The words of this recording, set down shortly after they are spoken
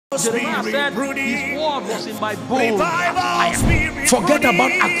Jeremiah said, his word was in my bones. Forget about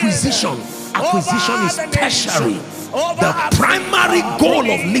acquisition. Acquisition is tertiary. The primary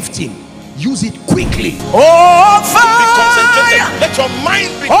goal of lifting, use it quickly. Oh, fire! Let your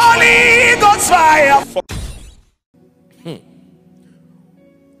mind be Holy Ghost fire.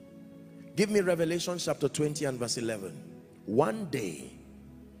 Give me Revelation chapter 20 and verse 11. One day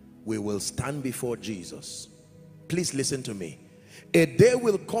we will stand before Jesus. Please listen to me. A day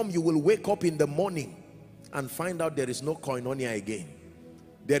will come, you will wake up in the morning and find out there is no koinonia again.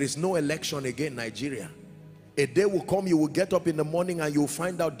 There is no election again, Nigeria. A day will come, you will get up in the morning and you will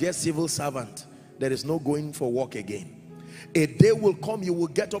find out, dear civil servant, there is no going for work again. A day will come, you will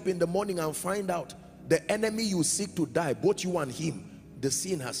get up in the morning and find out the enemy you seek to die, both you and him, the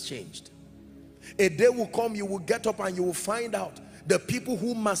scene has changed. A day will come, you will get up and you will find out the people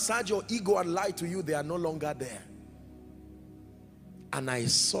who massage your ego and lie to you, they are no longer there. And I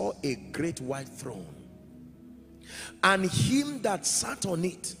saw a great white throne, and him that sat on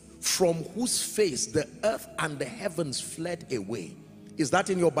it, from whose face the earth and the heavens fled away. Is that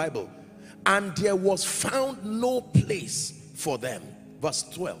in your Bible? And there was found no place for them. Verse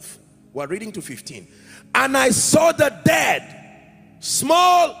 12. We're reading to 15. And I saw the dead,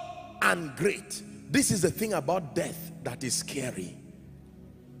 small and great. This is the thing about death that is scary.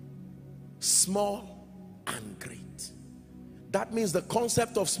 Small and great. That means the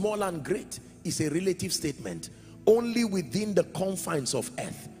concept of small and great is a relative statement. Only within the confines of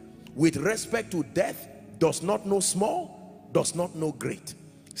earth. With respect to death, does not know small, does not know great.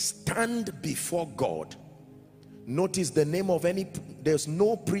 Stand before God. Notice the name of there's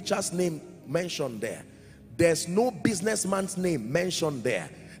no preacher's name mentioned there. There's no businessman's name mentioned there.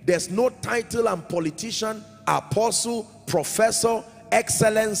 There's no title and politician, apostle, professor,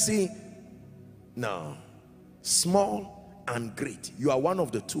 excellency. No. Small and great. You are one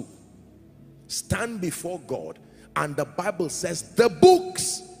of the two. Stand before God, and the Bible says the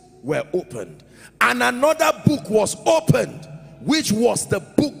books were opened, and another book was opened, which was the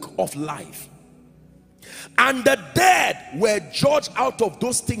book of life. And the dead were judged out of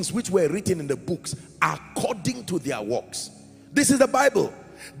those things which were written in the books according to their works. This is the Bible.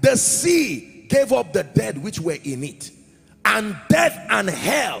 The sea gave up the dead which were in it, and death and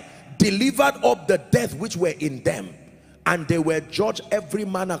hell delivered up the dead which were in them, and they were judged every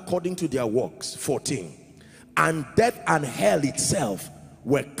man according to their works. 14. And death and hell itself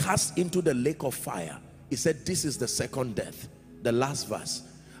were cast into the lake of fire. He said this is the second death, the last verse.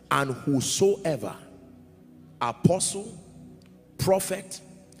 And whosoever, apostle, prophet,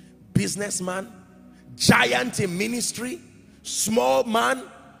 businessman, giant in ministry, small man,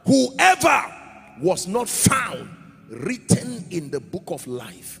 whoever was not found written in the book of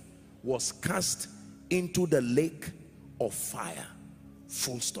life was cast into the lake of fire.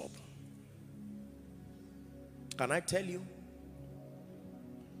 Full stop. Can I tell you,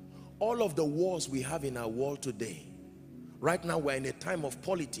 all of the wars we have in our world today, right now we're in a time of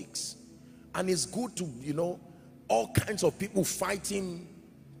politics, and it's good to, you know, all kinds of people fighting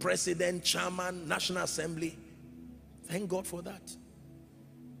president, chairman, National Assembly. Thank God for that.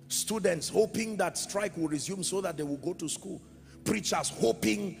 Students hoping that strike will resume so that they will go to school. Preachers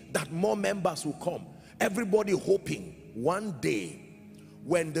hoping that more members will come. Everybody hoping one day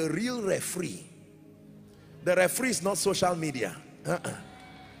when the real referee, the referee is not social media,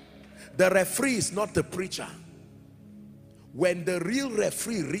 the referee is not the preacher. When the real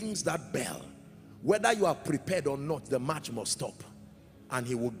referee rings that bell, whether you are prepared or not, the match must stop, and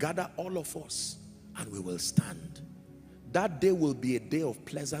he will gather all of us and we will stand. That day will be a day of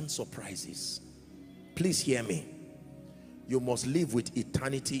pleasant surprises. Please hear me. You must live with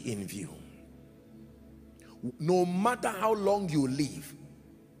eternity in view. No matter how long you live,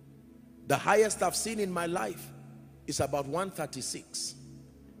 the highest I've seen in my life is about 136.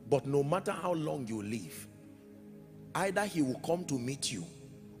 But no matter how long you live, either he will come to meet you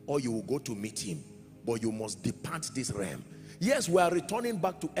or you will go to meet him. But you must depart this realm. Yes, we are returning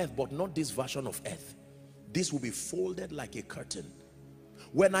back to earth, but not this version of earth. This will be folded like a curtain.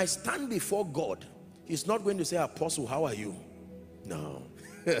 When I stand before God, he's not going to say, Apostle, how are you? No.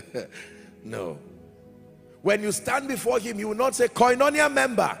 No. When you stand before him, you will not say, Koinonia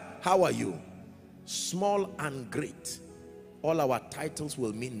member, how are you? Small and great, all our titles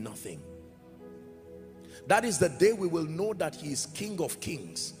will mean nothing. That is the day we will know that he is King of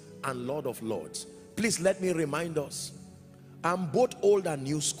Kings and Lord of Lords. Please let me remind us, I'm both old and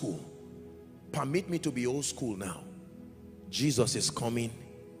new school. Permit me to be old school now. Jesus is coming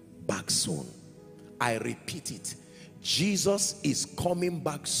back soon. I repeat it. Jesus is coming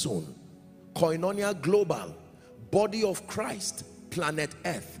back soon. Koinonia Global, body of Christ, planet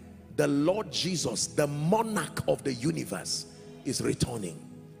Earth, the Lord Jesus, the monarch of the universe, is returning.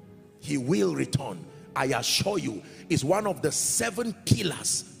 He will return. I assure you, is one of the 7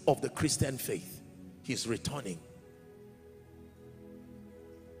 pillars of the Christian faith. He's returning.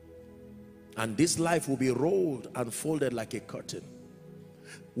 And this life will be rolled and folded like a curtain.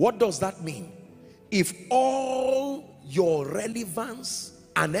 What does that mean? If all your relevance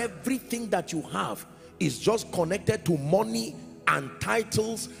and everything that you have is just connected to money and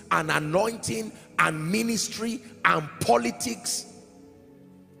titles and anointing and ministry and politics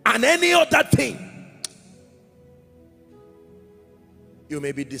and any other thing, you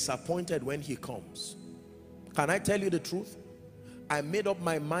may be disappointed when he comes. Can I tell you the truth? I made up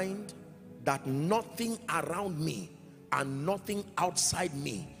my mind that nothing around me and nothing outside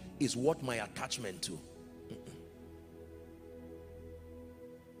me is what my attachment to.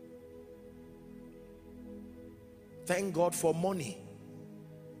 Thank God for money,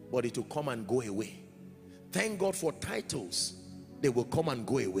 but it will come and go away. Thank God for titles, they will come and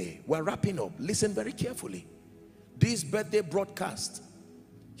go away. We're wrapping up. Listen very carefully. This birthday broadcast,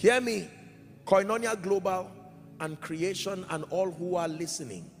 hear me, Koinonia Global and Creation and all who are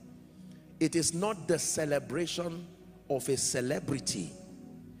listening, it is not the celebration of a celebrity.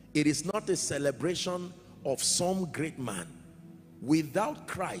 It is not a celebration of some great man. Without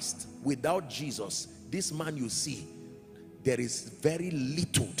Christ, without Jesus, this man you see, there is very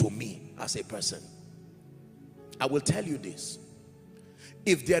little to me as a person. I will tell you this.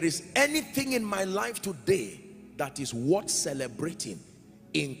 If there is anything in my life today that is worth celebrating,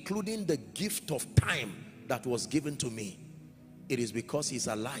 including the gift of time that was given to me, it is because he's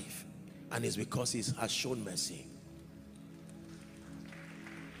alive, and it's because he has shown mercy.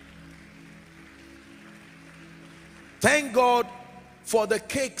 Thank God for the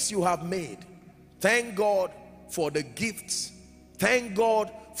cakes you have made. Thank God for the gifts. Thank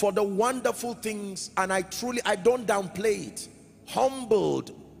God for the wonderful things. And I don't downplay it.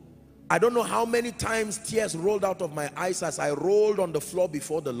 Humbled. I don't know how many times tears rolled out of my eyes as I rolled on the floor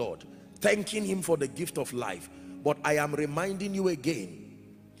before the Lord, thanking him for the gift of life. But I am reminding you again,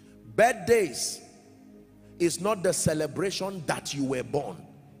 birthdays is not the celebration that you were born.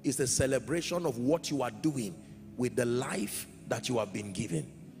 It's the celebration of what you are doing with the life that you have been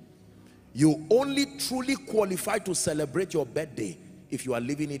given. You only truly qualify to celebrate your birthday if you are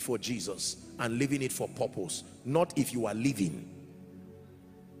living it for Jesus and living it for purpose, not if you are living.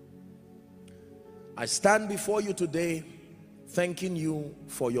 I stand before you today thanking you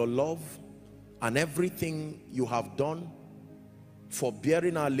for your love and everything you have done, for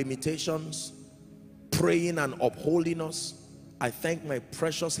bearing our limitations, praying and upholding us. I thank my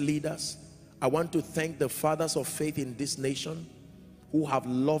precious leaders. I want to thank the fathers of faith in this nation who have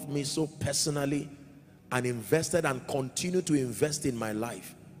loved me so personally and invested and continue to invest in my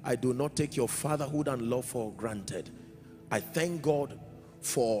life. I do not take your fatherhood and love for granted. I thank God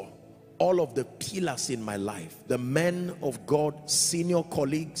for all of the pillars in my life, the men of God, senior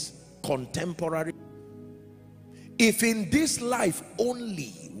colleagues, contemporary. If in this life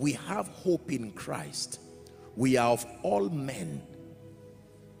only we have hope in Christ, we are of all men.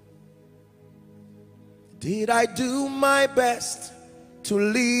 Did I do my best to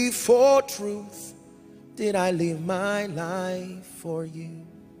live for truth? Did I live my life for you?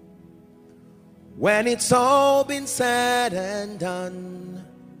 When it's all been said and done,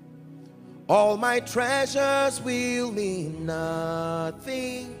 all my treasures will mean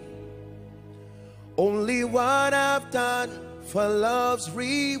nothing. Only what I've done for love's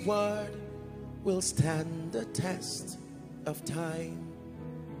reward will stand the test of time.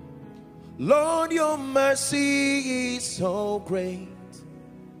 Lord, your mercy is so great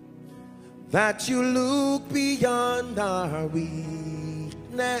that you look beyond our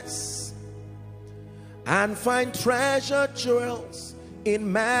weakness and find treasure jewels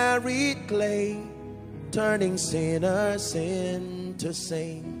in married clay, turning sinners into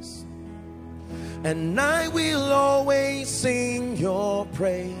saints. And I will always sing your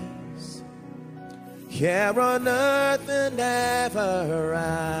praise, here on earth and ever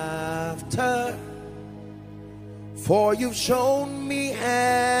after. For you've shown me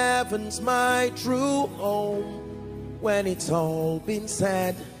heaven's my true home. When it's all been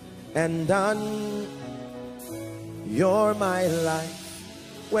said and done, you're my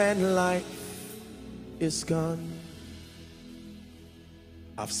life when life is gone.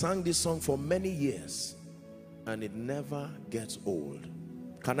 I've sung this song for many years and it never gets old.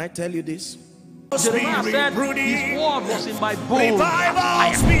 Can I tell you this? Jeremiah said his word was in my bowl.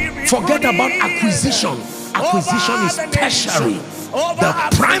 Forget about acquisition. Acquisition is tertiary. The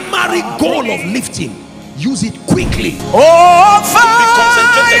primary goal of lifting, use it quickly. Oh,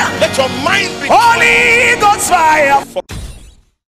 fire! fire.